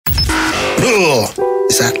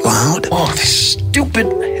Is that loud? Oh, these stupid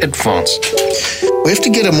headphones. We have to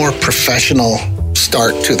get a more professional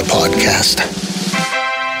start to the podcast.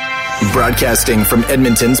 Broadcasting from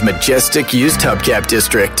Edmonton's majestic used hubcap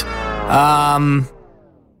district.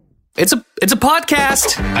 It's a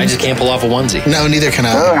podcast. I just can't pull off a onesie. No, neither can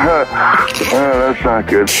I. That's not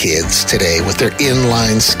good. Kids today with their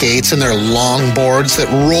inline skates and their long boards that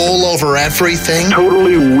roll over everything.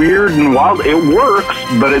 Totally weird and wild. It works,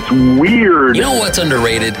 but it's weird. You know what's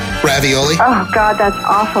underrated? Ravioli? Oh, God, that's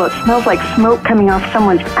awful. It smells like smoke coming off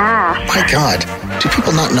someone's ass. My God, do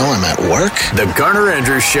people not know I'm at work? The Garner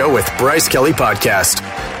Andrews Show with Bryce Kelly Podcast.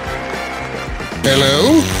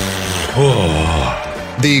 Hello?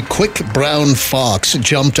 The quick brown fox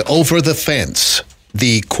jumped over the fence.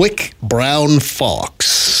 The quick brown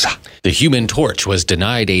fox. The Human Torch was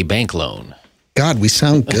denied a bank loan. God, we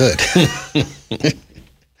sound good.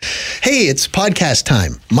 Hey, it's podcast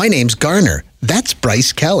time. My name's Garner. That's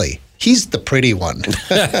Bryce Kelly. He's the pretty one.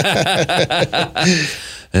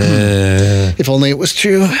 If only it was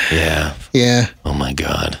true. Yeah. Yeah. Oh, my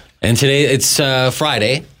God. And today it's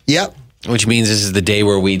Friday. Yep. Which means this is the day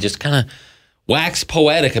where we just kind of wax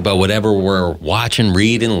poetic about whatever we're watching,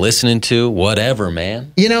 reading, listening to, whatever,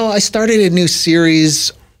 man. You know, I started a new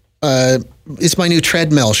series. It's my new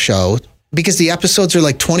treadmill show because the episodes are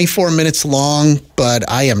like 24 minutes long, but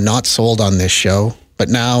I am not sold on this show. But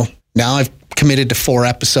now I've committed to 4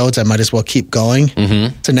 episodes. I might as well keep going.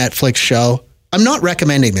 Mm-hmm. It's a Netflix show. I'm not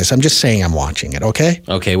recommending this. I'm just saying I'm watching it, okay?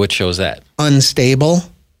 Okay, what show is that? Unstable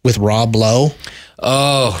with Rob Lowe.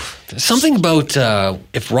 Oh, something about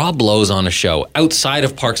if Rob Lowe's on a show outside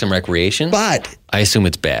of Parks and Recreation, But I assume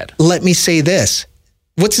it's bad. let me say this.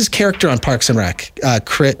 What's his character on Parks and Rec?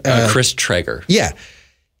 Chris Traeger. Yeah.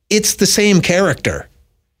 It's the same character.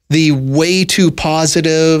 The way too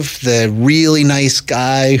positive, the really nice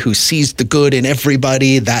guy who sees the good in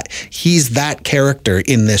everybody, that he's that character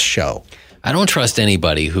in this show. I don't trust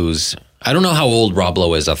anybody I don't know how old Rob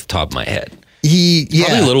Lowe is off the top of my head. Probably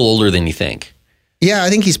Probably a little older than you think. Yeah,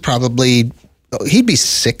 I think he'd be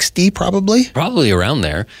 60 probably. Probably around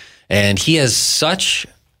there. And he has such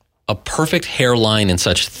a perfect hairline and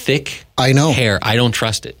such thick hair. I don't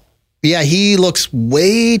trust it. Yeah, he looks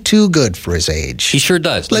way too good for his age. He sure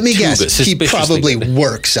does. Let me guess, he Suspiciously probably good.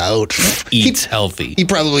 works out. Eats healthy. He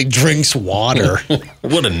probably drinks water.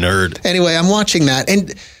 What a nerd. Anyway, I'm watching that.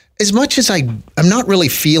 And as much as I'm not really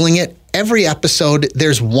feeling it, every episode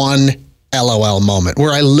there's one LOL moment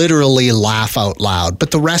where I literally laugh out loud.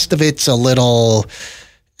 But the rest of it's a little,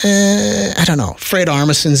 I don't know. Fred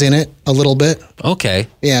Armisen's in it a little bit. Okay.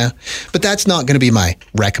 Yeah. But that's not going to be my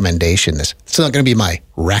recommendation. It's not going to be my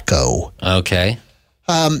reco. Okay.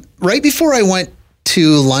 Right before I went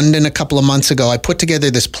to London a couple of months ago, I put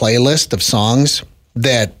together this playlist of songs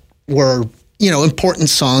that were, important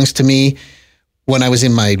songs to me when I was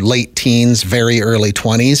in my late teens, very early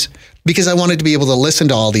 20s, because I wanted to be able to listen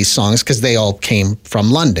to all these songs because they all came from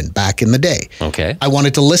London back in the day. Okay. I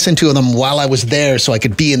wanted to listen to them while I was there so I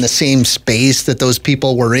could be in the same space that those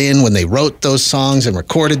people were in when they wrote those songs and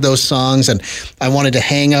recorded those songs. And I wanted to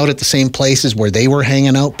hang out at the same places where they were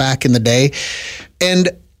hanging out back in the day. And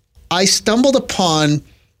I stumbled upon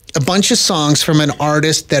a bunch of songs from an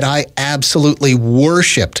artist that I absolutely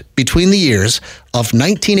worshipped between the years of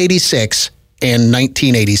 1986 and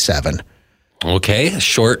 1987. Okay. A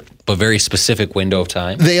short but very specific window of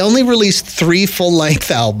time. They only released 3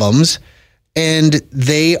 full-length albums, and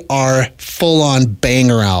they are full-on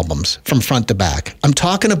banger albums from front to back. I'm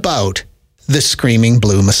talking about the Screaming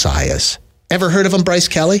Blue Messiahs. Ever heard of them, Bryce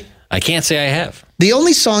Kelly? I can't say I have. The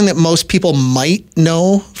only song that most people might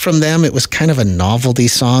know from them, it was kind of a novelty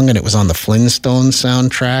song, and it was on the Flintstones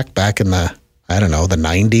soundtrack back in the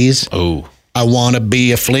 90s. Oh. I Want to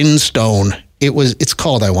Be a Flintstone. It's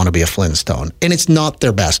called I Want to Be a Flintstone, and it's not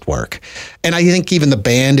their best work. And I think even the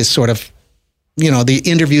band is sort of, the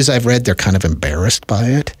interviews I've read, they're kind of embarrassed by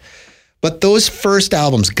it. But those first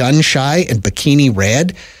albums, Gun Shy and Bikini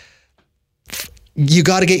Red, you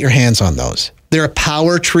got to get your hands on those. They're a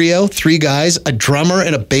power trio, 3 guys, a drummer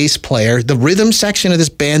and a bass player. The rhythm section of this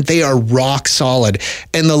band, they are rock solid.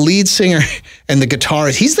 And the lead singer and the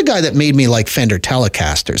guitarist, he's the guy that made me like Fender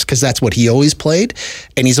Telecasters because that's what he always played.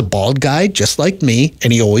 And he's a bald guy just like me,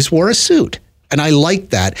 and he always wore a suit. And I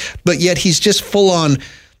like that. But yet he's just full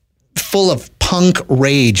of punk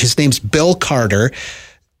rage. His name's Bill Carter.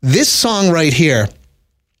 This song right here,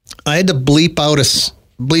 I had to bleep out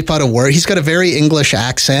a word. He's got a very English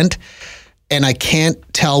accent. and I can't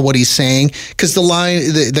tell what he's saying because the line,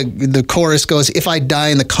 the chorus goes, "If I die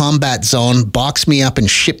in the combat zone, box me up and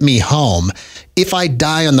ship me home. If I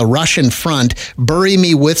die on the Russian front, bury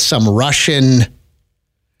me with some Russian."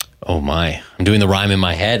 Oh my! I'm doing the rhyme in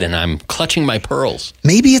my head, and I'm clutching my pearls.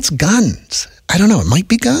 Maybe it's guns. I don't know. It might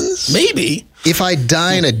be guns. Maybe. If I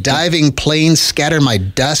die in a diving plane, scatter my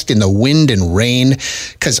dust in the wind and rain,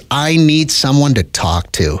 because I need someone to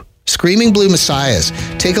talk to. Screaming Blue Messiahs.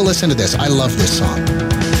 Take a listen to this. I love this song. And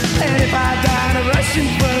if I die in a Russian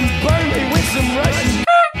front, burn me with some Russian.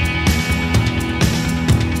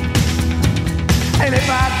 And if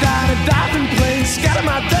I die in a diving plane, scatter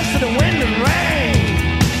my dust in the wind and rain.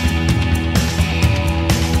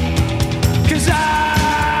 'Cause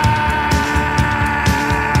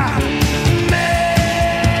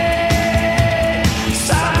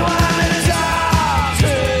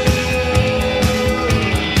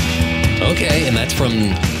Okay, and that's from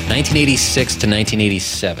 1986 to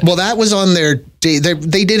 1987. Well, that was on their... They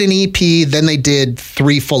did an EP, then they did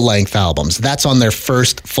 3 full-length albums. That's on their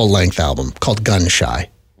first full-length album called Gun Shy.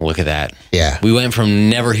 Look at that. Yeah. We went from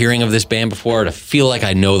never hearing of this band before to feel like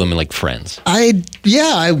I know them like friends. I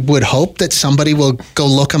would hope that somebody will go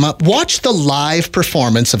look them up. Watch the live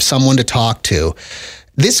performance of Someone to Talk to.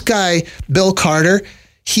 This guy, Bill Carter,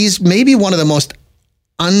 he's maybe one of the most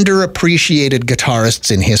underappreciated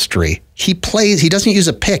guitarists in history. He doesn't use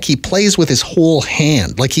a pick. He plays with his whole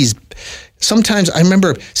hand. Like sometimes I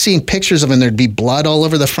remember seeing pictures of him, there'd be blood all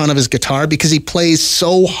over the front of his guitar because he plays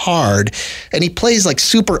so hard and he plays like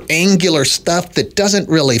super angular stuff that doesn't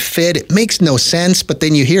really fit. It makes no sense, but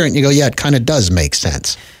then you hear it and you go, yeah, it kind of does make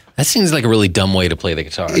sense. That seems like a really dumb way to play the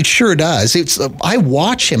guitar. It sure does. I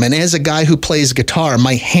watch him, and as a guy who plays guitar,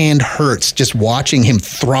 my hand hurts just watching him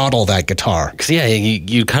throttle that guitar. Because, yeah,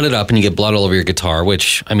 you cut it up and you get blood all over your guitar,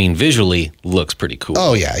 which, I mean, visually looks pretty cool.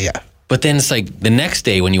 Oh, yeah. But then it's like the next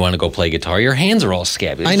day when you want to go play guitar, your hands are all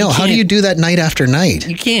scabby. I know. How do you do that night after night?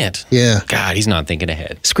 You can't. Yeah. God, he's not thinking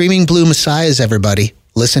ahead. Screaming Blue Messiahs, everybody.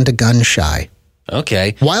 Listen to Gun Shy.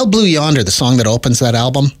 Okay. Wild Blue Yonder, the song that opens that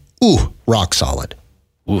album, ooh, rock solid.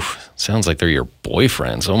 Oof, sounds like they're your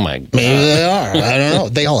boyfriends. Oh, my God. Maybe they are. I don't know.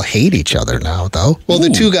 They all hate each other now, though. Well,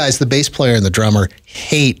 the two guys, the bass player and the drummer,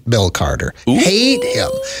 hate Bill Carter. Ooh. Hate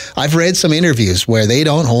him. I've read some interviews where they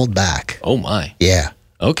don't hold back. Oh, my. Yeah.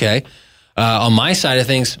 Okay. On my side of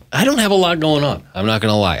things, I don't have a lot going on. I'm not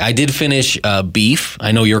going to lie. I did finish Beef.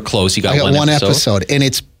 I know you're close. You got one episode. And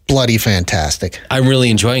it's bloody fantastic. I'm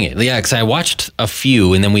really enjoying it. Yeah, because I watched a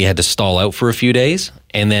few, and then we had to stall out for a few days,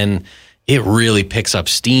 and then it really picks up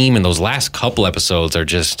steam, and those last couple episodes are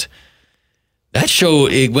just... That show,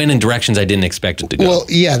 it went in directions I didn't expect it to go. Well,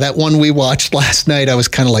 yeah, that one we watched last night, I was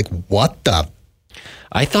kind of like, what the...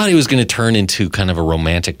 I thought it was going to turn into kind of a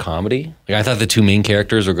romantic comedy. Like, I thought the two main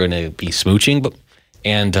characters were going to be smooching,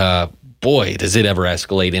 and boy, does it ever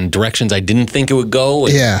escalate in directions I didn't think it would go.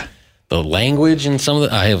 And yeah. The language and some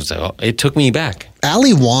of it took me back.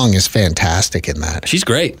 Ali Wong is fantastic in that. She's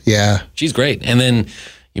great. Yeah. She's great. And then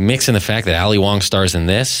you mix in the fact that Ali Wong stars in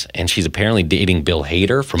this, and she's apparently dating Bill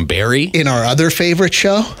Hader from Barry. In our other favorite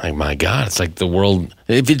show. Like, my God, it's like the world,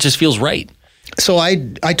 it just feels right. So I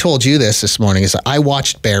told you this morning, is I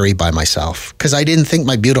watched Barry by myself because I didn't think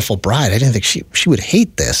My Beautiful Bride, I didn't think she would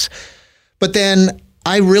hate this. But then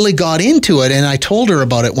I really got into it and I told her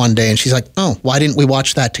about it one day and she's like, oh, why didn't we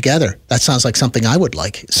watch that together? That sounds like something I would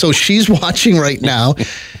like. So she's watching right now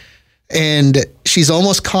and she's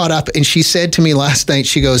almost caught up. And she said to me last night,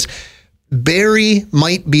 she goes, Barry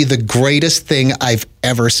might be the greatest thing I've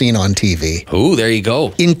ever seen on TV. Oh, there you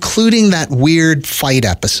go. Including that weird fight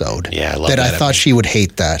episode. Yeah, I love that. I thought she would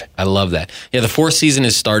hate that. I love that. Yeah, the 4th season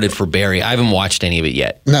has started for Barry. I haven't watched any of it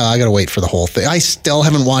yet. No, I got to wait for the whole thing. I still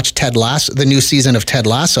haven't watched Ted Lasso, the new season of Ted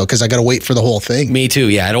Lasso, because I got to wait for the whole thing. Me too.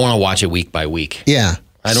 Yeah, I don't want to watch it week by week. Yeah.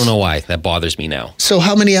 I don't know why. That bothers me now. So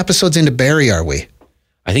how many episodes into Barry are we?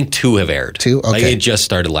 I think 2 have aired. 2? Okay. Like it just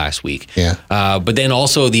started last week. Yeah. But then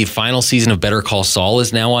also the final season of Better Call Saul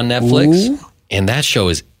is now on Netflix. Ooh. And that show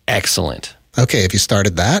is excellent. Okay, have you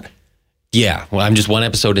started that? Yeah. Well, I'm just 1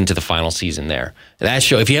 episode into the final season there. That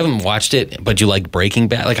show, if you haven't watched it, but you like Breaking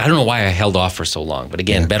Bad, like I don't know why I held off for so long. But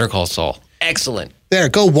again, Better Call Saul, excellent. There,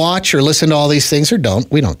 go watch or listen to all these things or don't.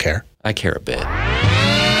 We don't care. I care a bit.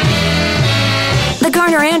 The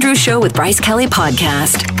Garner Andrews Show with Bryce Kelly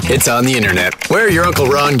Podcast. It's on the internet, where your Uncle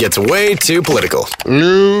Ron gets way too political.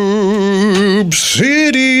 Lube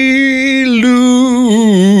City,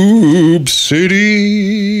 Lube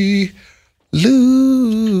City,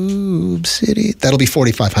 Lube City. That'll be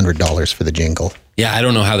 $4,500 for the jingle. Yeah, I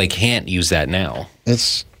don't know how they can't use that now.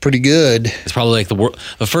 It's pretty good. It's probably like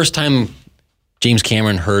the first time James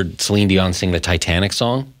Cameron heard Celine Dion sing the Titanic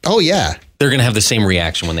song, Oh, yeah. they're going to have the same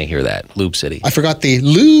reaction when they hear that, Loop City. I forgot the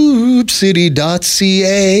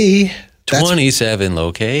loopcity.ca. 27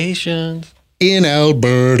 locations. In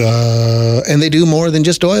Alberta. And they do more than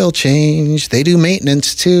just oil change. They do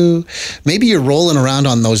maintenance too. Maybe you're rolling around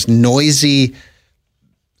on those noisy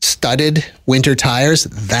studded winter tires.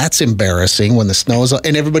 That's embarrassing when the snow's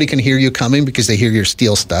and everybody can hear you coming because they hear your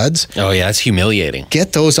steel studs. Oh, yeah, it's humiliating.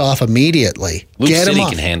 Get those off immediately. Loop Get City them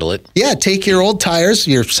off. can handle it. Yeah, take your old tires,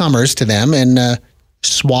 your summers to them and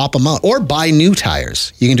swap them out or buy new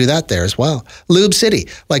tires. You can do that there as well. Lube City,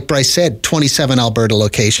 like Bryce said, 27 Alberta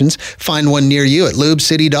locations. Find one near you at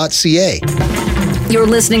lubecity.ca. You're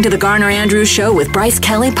listening to the Garner Andrews Show with Bryce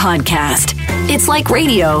Kelly Podcast. It's like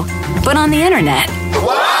radio, but on the internet.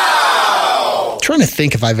 Wow! Trying to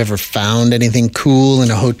think if I've ever found anything cool in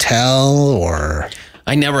a hotel or...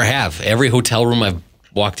 I never have. Every hotel room I've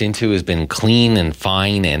walked into has been clean and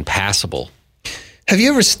fine and passable. Have you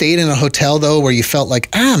ever stayed in a hotel, though, where you felt like,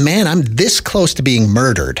 man, I'm this close to being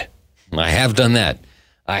murdered? I have done that.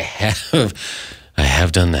 I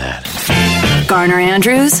have done that. Garner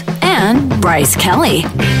Andrews and Bryce Kelly.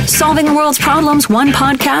 Solving the world's problems one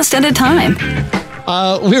podcast at a time.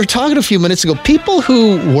 We were talking a few minutes ago. People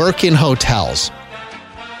who work in hotels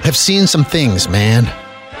have seen some things, man.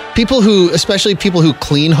 Especially people who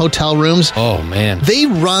clean hotel rooms. Oh, man. They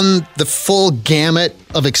run the full gamut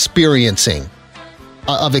of experiences,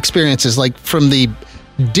 like from the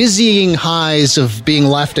dizzying highs of being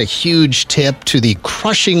left a huge tip to the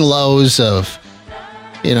crushing lows of,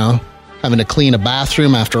 having to clean a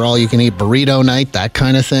bathroom after all you can eat burrito night, that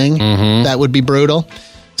kind of thing. Mm-hmm. That would be brutal.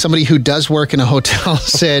 Somebody who does work in a hotel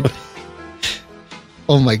said,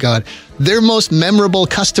 oh my God, their most memorable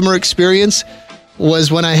customer experience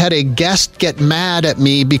was when I had a guest get mad at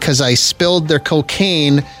me because I spilled their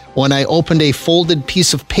cocaine when I opened a folded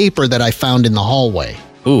piece of paper that I found in the hallway.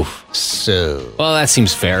 Oof. So. Well, that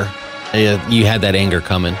seems fair. You had that anger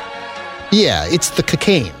coming. Yeah, it's the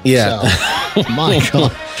cocaine. Yeah. So, my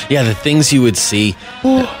God. Yeah, the things you would see.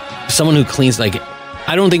 Someone who cleans, I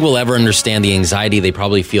don't think we'll ever understand the anxiety they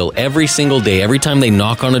probably feel every single day, every time they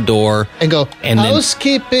knock on a door. And go,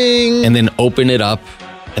 housekeeping. And then open it up,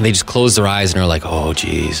 and they just close their eyes and are like, oh,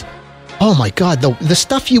 geez. Oh, my God. The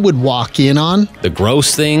stuff you would walk in on. The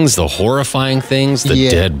gross things, the horrifying things, the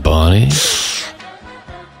dead body.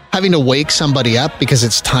 Having to wake somebody up because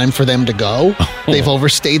it's time for them to go. They've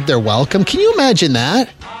overstayed their welcome. Can you imagine that?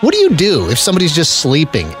 What do you do if somebody's just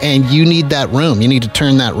sleeping and you need that room? You need to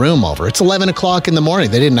turn that room over. It's 11 o'clock in the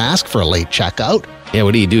morning. They didn't ask for a late checkout. Yeah,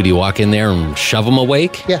 what do? Do you walk in there and shove them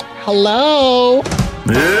awake? Yeah. Hello?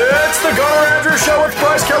 It's the Garner Andrews Show with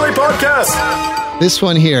Bryce Kelly Podcast. This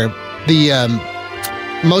one here, the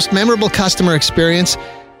most memorable customer experience.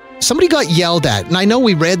 Somebody got yelled at, and I know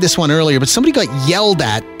we read this one earlier, but somebody got yelled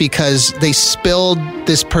at because they spilled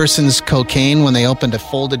this person's cocaine when they opened a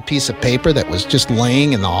folded piece of paper that was just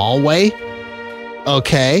laying in the hallway.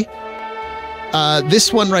 Okay.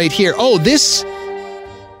 This one right here. Oh, this...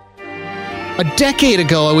 A decade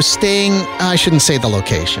ago, I was staying... I shouldn't say the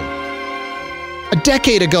location. A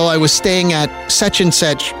decade ago, I was staying at such and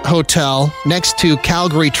such hotel next to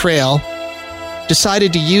Calgary Trail.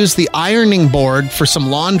 Decided to use the ironing board for some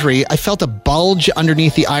laundry. I felt a bulge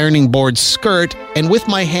underneath the ironing board's skirt, and with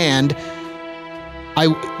my hand,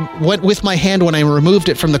 when I removed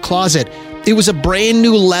it from the closet, it was a brand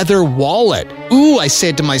new leather wallet. Ooh, I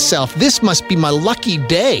said to myself, this must be my lucky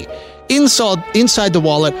day. Inside the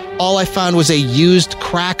wallet, all I found was a used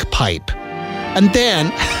crack pipe. And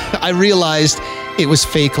then I realized it was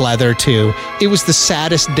fake leather too. It was the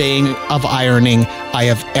saddest day of ironing I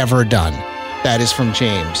have ever done. That is from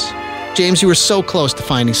James. James, you were so close to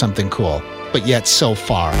finding something cool, but yet so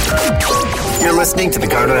far. You're listening to the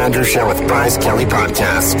Garner Andrews Show with Bryce Kelly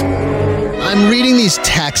Podcast. I'm reading these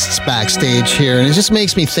texts backstage here, and it just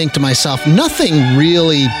makes me think to myself, nothing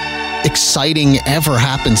really exciting ever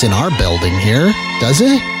happens in our building here, does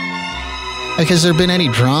it? Like, has there been any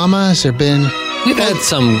drama? Has there been... We've had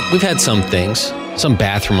some things, some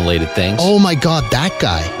bathroom-related things. Oh my God, that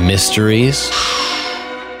guy. Mysteries.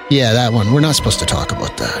 Yeah, that one. We're not supposed to talk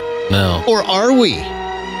about that. No. Or are we?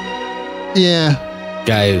 Yeah.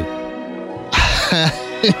 Guy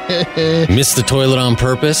missed the toilet on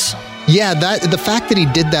purpose. Yeah, the fact that he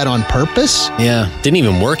did that on purpose. Yeah, didn't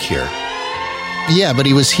even work here. Yeah, but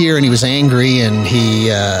he was here and he was angry and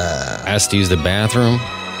he... asked to use the bathroom.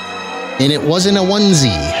 And it wasn't a onesie.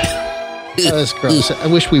 That was gross. I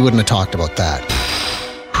wish we wouldn't have talked about that.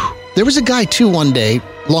 There was a guy, too, one day,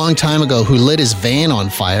 long time ago, who lit his van on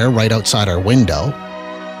fire right outside our window.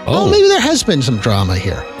 Oh, maybe there has been some drama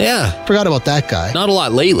here. Yeah. Forgot about that guy. Not a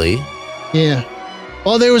lot lately. Yeah.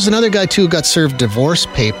 Well, there was another guy, too, who got served divorce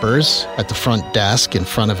papers at the front desk in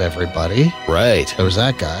front of everybody. Right. There was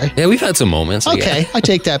that guy. Yeah, we've had some moments. Okay, I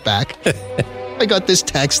take that back. I got this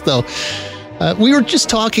text, though. We were just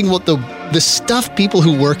talking about the stuff people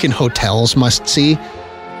who work in hotels must see.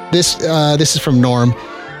 This is from Norm.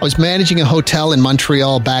 I was managing a hotel in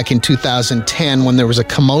Montreal back in 2010 when there was a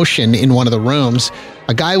commotion in one of the rooms.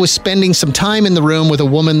 A guy was spending some time in the room with a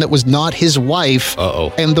woman that was not his wife.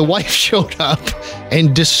 Uh-oh. And the wife showed up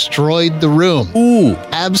and destroyed the room. Ooh.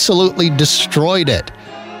 Absolutely destroyed it.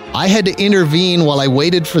 I had to intervene while I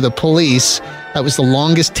waited for the police. That was the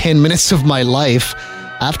longest 10 minutes of my life.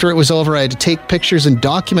 After it was over, I had to take pictures and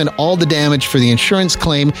document all the damage for the insurance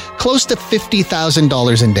claim, close to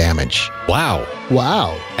 $50,000 in damage. Wow.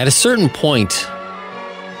 Wow. At a certain point,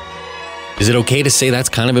 is it okay to say that's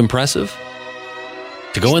kind of impressive?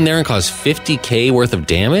 To go in there and cause $50K worth of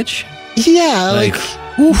damage? Yeah, like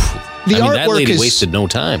oof. The artwork that lady wasted no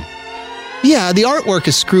time. Yeah, the artwork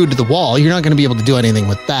is screwed to the wall. You're not going to be able to do anything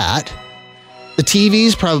with that. The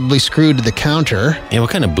TV's probably screwed to the counter. Yeah, what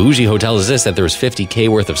kind of bougie hotel is this that there was $50K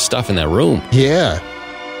worth of stuff in that room? Yeah.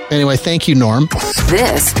 Anyway, thank you, Norm.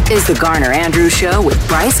 This is the Garner Andrews Show with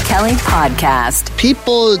Bryce Kelly Podcast.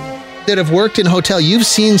 People that have worked in hotel, you've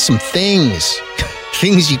seen some things.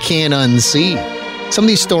 Things you can't unsee. Some of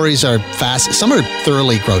these stories are fast. Some are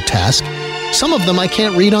thoroughly grotesque. Some of them I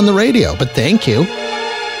can't read on the radio, but thank you.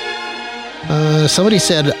 Somebody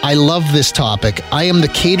said, I love this topic. I am the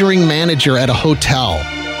catering manager at a hotel.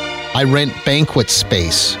 I rent banquet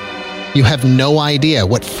space. You have no idea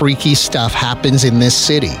what freaky stuff happens in this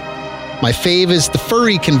city. My fave is the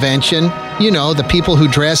furry convention. You know, the people who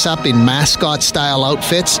dress up in mascot-style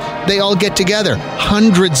outfits. They all get together,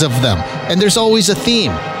 hundreds of them, and there's always a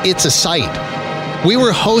theme. It's a sight. We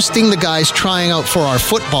were hosting the guys trying out for our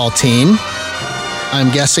football team.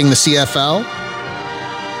 I'm guessing the CFL,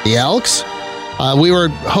 the Elks. We were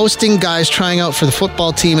hosting guys trying out for the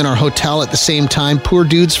football team in our hotel at the same time. Poor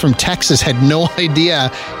dudes from Texas had no idea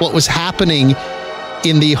what was happening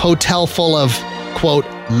in the hotel full of, quote,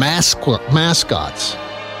 mascots.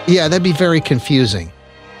 Yeah, that'd be very confusing.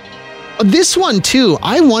 This one, too,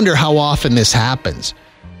 I wonder how often this happens.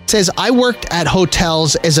 It says, I worked at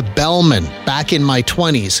hotels as a bellman back in my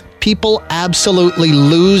 20s. People absolutely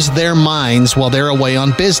lose their minds while they're away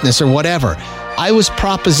on business or whatever. I was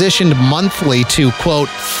propositioned monthly to, quote,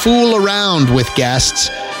 fool around with guests,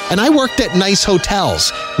 and I worked at nice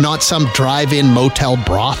hotels, not some drive-in motel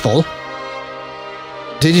brothel.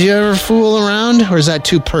 Did you ever fool around, or is that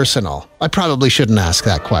too personal? I probably shouldn't ask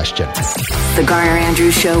that question. The Garner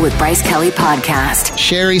Andrews Show with Bryce Kelly Podcast.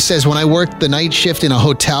 Sherry says, when I worked the night shift in a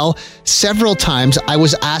hotel, several times I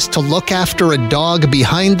was asked to look after a dog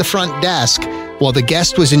behind the front desk while the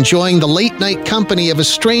guest was enjoying the late-night company of a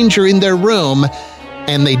stranger in their room,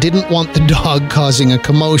 and they didn't want the dog causing a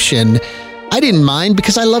commotion. I didn't mind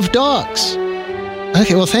because I love dogs.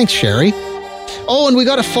 Okay, well, thanks, Sherry. Oh, and we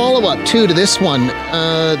got a follow-up, too, to this one.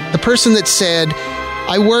 The person that said,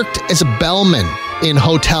 I worked as a bellman in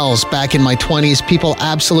hotels back in my 20s. People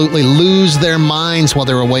absolutely lose their minds while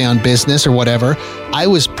they're away on business or whatever. I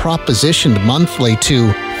was propositioned monthly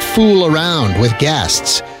to fool around with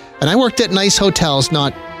guests. And I worked at nice hotels,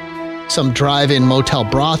 not some drive-in motel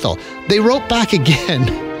brothel. They wrote back again.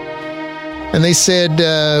 And they said,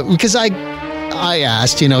 because I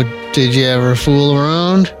asked, did you ever fool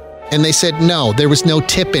around? And they said, no, there was no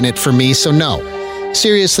tip in it for me, so no.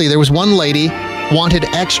 Seriously, there was one lady wanted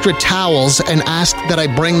extra towels and asked that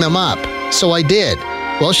I bring them up. So I did.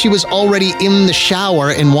 Well, she was already in the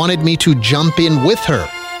shower and wanted me to jump in with her.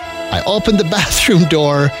 I opened the bathroom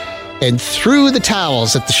door and threw the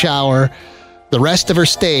towels at the shower. The rest of her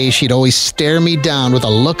stay, she'd always stare me down with a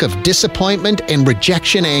look of disappointment and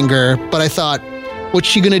rejection anger. But I thought, what's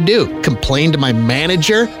she gonna do? Complain to my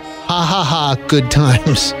manager? Ha ha ha, good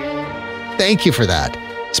times. Thank you for that.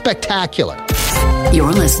 Spectacular.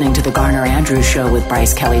 You're listening to the Garner Andrews Show with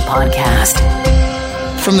Bryce Kelly Podcast.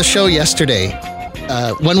 From the show yesterday,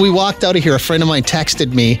 when we walked out of here, a friend of mine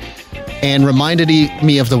texted me and reminded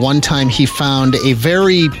me of the one time he found a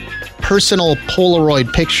very personal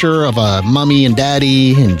Polaroid picture of a mummy and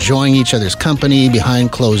daddy enjoying each other's company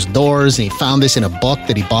behind closed doors. And he found this in a book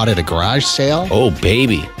that he bought at a garage sale. Oh,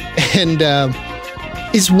 baby. And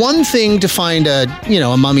it's one thing to find a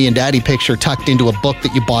mummy and daddy picture tucked into a book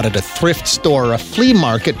that you bought at a thrift store or a flea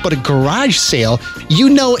market, but a garage sale, you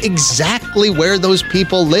know exactly where those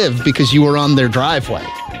people live because you were on their driveway.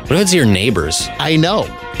 What about your neighbors? I know.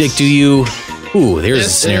 Like, do you Ooh, there's a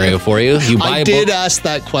scenario for you. You buy I a did book. ask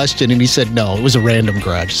that question, and he said no. It was a random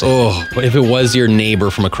garage sale. Oh, but if it was your neighbor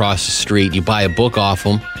from across the street, you buy a book off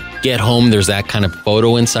him, get home, there's that kind of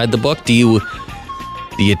photo inside the book. Do you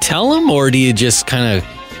tell him, or do you just kind of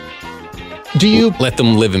let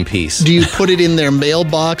them live in peace? Do you put it in their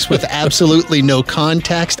mailbox with absolutely no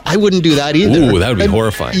context? I wouldn't do that either. Ooh, that would be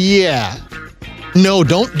horrifying. Yeah. No,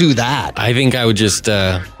 don't do that. I think I would just...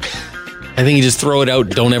 I think you just throw it out.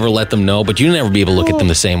 Don't ever let them know, but you'll never be able to look at them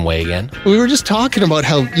the same way again. We were just talking about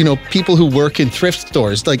how, people who work in thrift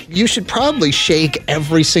stores, like, you should probably shake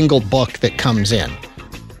every single book that comes in.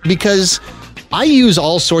 Because I use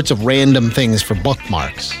all sorts of random things for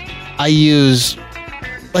bookmarks. I use,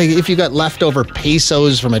 like, if you got leftover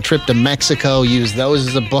pesos from a trip to Mexico, use those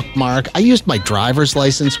as a bookmark. I used my driver's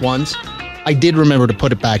license once. I did remember to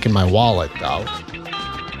put it back in my wallet, though.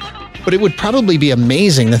 But it would probably be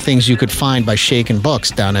amazing the things you could find by shaking books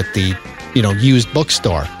down at the, used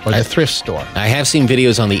bookstore or the thrift store. I have seen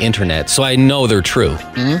videos on the internet, so I know they're true.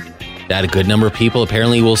 Mm-hmm. That a good number of people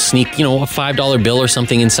apparently will sneak, a $5 bill or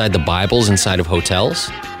something inside the Bibles inside of hotels.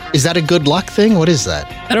 Is that a good luck thing? What is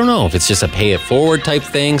that? I don't know if it's just a pay it forward type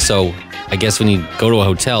thing. So I guess when you go to a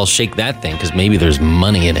hotel, shake that thing because maybe there's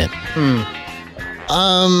money in it.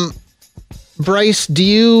 Bryce, do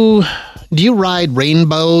you ride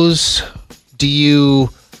rainbows?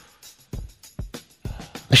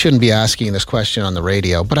 I shouldn't be asking this question on the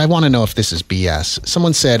radio, but I want to know if this is BS.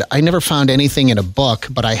 Someone said, I never found anything in a book,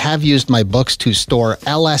 but I have used my books to store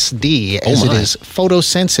LSD as it is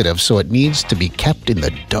photosensitive, so it needs to be kept in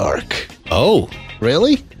the dark. Oh.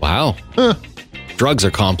 Really? Wow. Huh. Drugs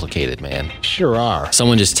are complicated, man. Sure are.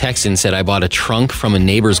 Someone just texted and said, I bought a trunk from a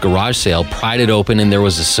neighbor's garage sale, pried it open, and there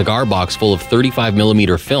was a cigar box full of 35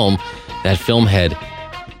 millimeter film. That film had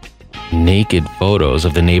naked photos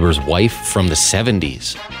of the neighbor's wife from the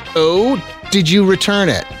 70s. Oh, did you return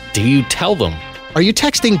it? Do you tell them? Are you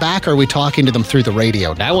texting back, or are we talking to them through the radio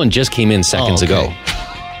now? That one just came in seconds ago.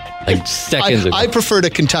 Like seconds ago. I prefer to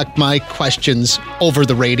conduct my questions over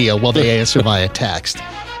the radio while they answer via text.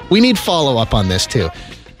 We need follow-up on this, too.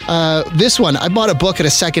 This one, I bought a book at a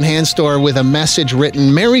secondhand store with a message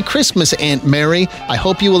written, Merry Christmas, Aunt Mary. I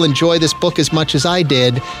hope you will enjoy this book as much as I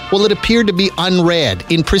did. Well, it appeared to be unread,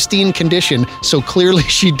 in pristine condition, so clearly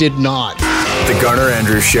she did not. The Garner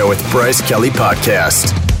Andrews Show with Bryce Kelly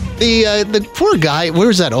Podcast. The poor guy,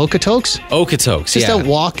 where's that, Okotoks? Okotoks, Just out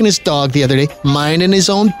walking his dog the other day, minding his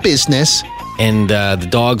own business. And the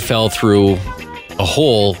dog fell through a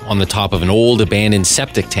hole on the top of an old abandoned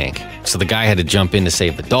septic tank. So the guy had to jump in to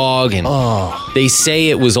save the dog, and they say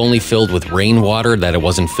it was only filled with rainwater, that it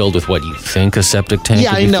wasn't filled with what you think a septic tank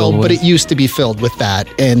would be filled with. Yeah, I know, but it used to be filled with that,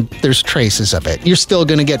 and there's traces of it. You're still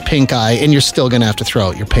going to get pink eye, and you're still going to have to throw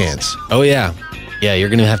out your pants. Oh, yeah. Yeah, you're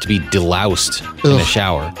going to have to be deloused in the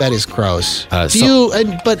shower. That is gross.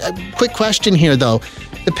 Quick question here, though.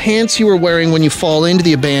 The pants you were wearing when you fall into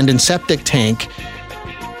the abandoned septic tank,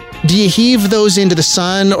 do you heave those into the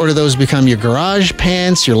sun, or do those become your garage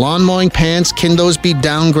pants, your lawn mowing pants? Can those be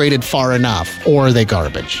downgraded far enough, or are they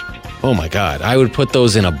garbage? Oh my God. I would put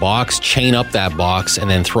those in a box, chain up that box, and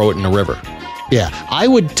then throw it in a river. Yeah. I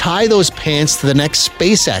would tie those pants to the next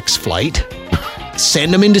SpaceX flight,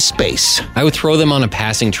 send them into space. I would throw them on a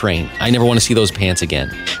passing train. I never want to see those pants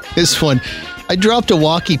again. This one, I dropped a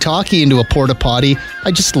walkie-talkie into a porta potty.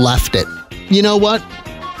 I just left it. You know what?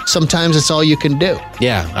 Sometimes it's all you can do.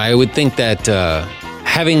 Yeah, I would think that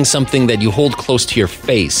having something that you hold close to your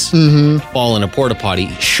face fall in a porta potty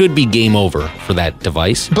should be game over for that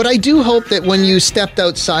device. But I do hope that when you stepped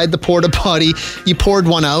outside the porta potty, you poured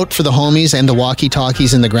one out for the homies and the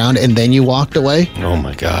walkie-talkies in the ground, and then you walked away. Oh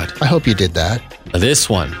my God. I hope you did that. This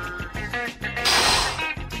one.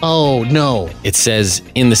 Oh, no. It says,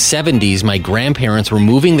 in the 70s, my grandparents were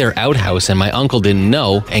moving their outhouse and my uncle didn't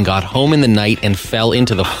know and got home in the night and fell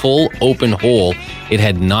into the full open hole. It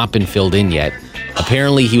had not been filled in yet.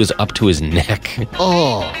 Apparently, he was up to his neck.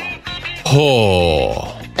 Oh.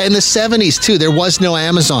 In the 70s, too, there was no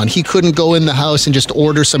Amazon. He couldn't go in the house and just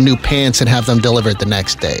order some new pants and have them delivered the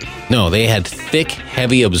next day. No, they had thick,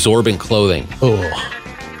 heavy, absorbent clothing. Oh.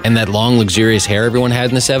 And that long, luxurious hair everyone had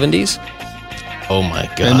in the 70s? Oh my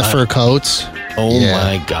God. And the fur coats. Oh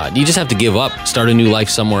my God. You just have to give up, start a new life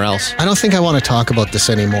somewhere else. I don't think I want to talk about this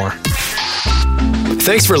anymore.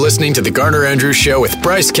 Thanks for listening to the Garner Andrews Show with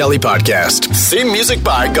Bryce Kelly Podcast. Theme music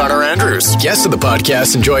by Garner Andrews. Guests of the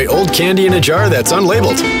podcast enjoy old candy in a jar that's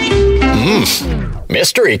unlabeled.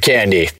 Mystery candy.